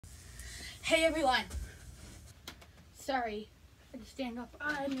Hey everyone! Sorry, I had to stand up.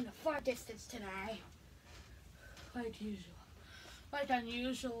 I'm in a far distance today. Like usual. Like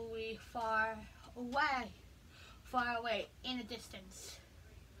unusually far away. Far away in a distance.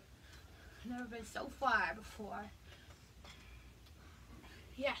 I've never been so far before.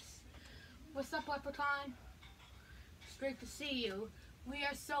 Yes. What's up, Leprechaun? It's great to see you. We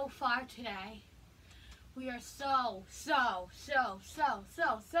are so far today. We are so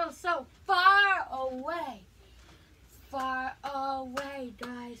far away. Far away,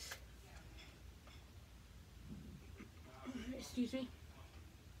 guys. Excuse me.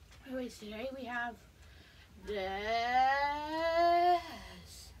 Anyways, today we have this.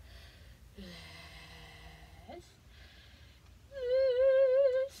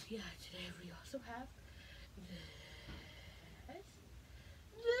 Yeah, today we also have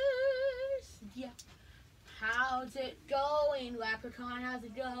this. Yeah. How's it going, Leprechaun? How's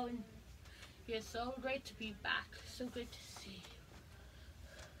it going? It's so great to be back. So great to see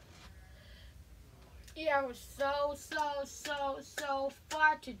you. Yeah, we're so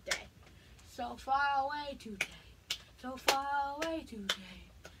far today. So far away today. So far away today.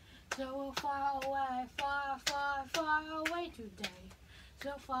 So far away, far away today.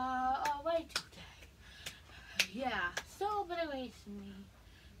 So far away today. Yeah, so but anyways, me.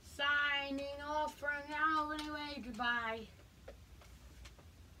 Signing off for now. Anyway, goodbye.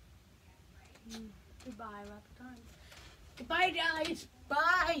 Goodbye, Leprechaun. Goodbye, guys.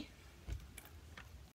 Bye.